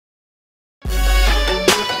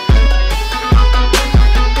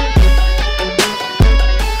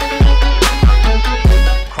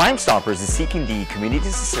Stoppers is seeking the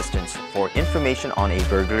community's assistance for information on a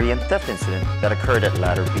burglary and theft incident that occurred at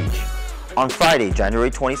Ladder Beach. On Friday, January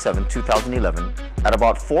 27, 2011, at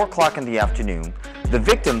about 4 o'clock in the afternoon, the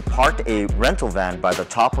victim parked a rental van by the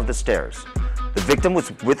top of the stairs. The victim was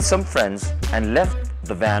with some friends and left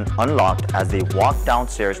the van unlocked as they walked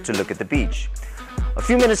downstairs to look at the beach. A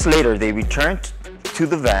few minutes later, they returned to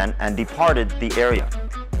the van and departed the area.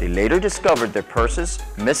 They later discovered their purses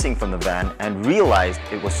missing from the van and realized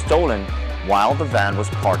it was stolen while the van was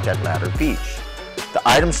parked at Ladder Beach. The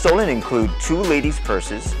items stolen include 2 ladies'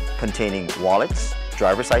 purses containing wallets,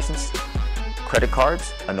 driver's license, credit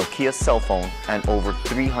cards, a Nokia cell phone, and over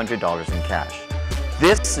 $300 in cash.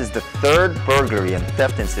 This is the 3rd burglary and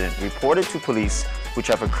theft incident reported to police which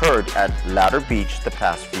have occurred at Ladder Beach the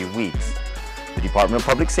past few weeks. The Department of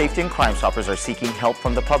Public Safety and Crime Stoppers are seeking help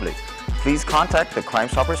from the public. Please contact the Crime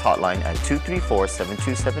Stoppers hotline at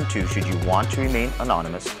 234-7272 should you want to remain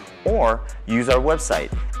anonymous, or use our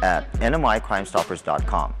website at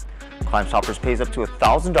nmicrimestoppers.com. Crime Stoppers pays up to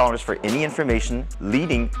 $1,000 for any information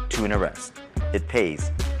leading to an arrest. It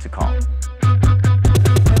pays to call.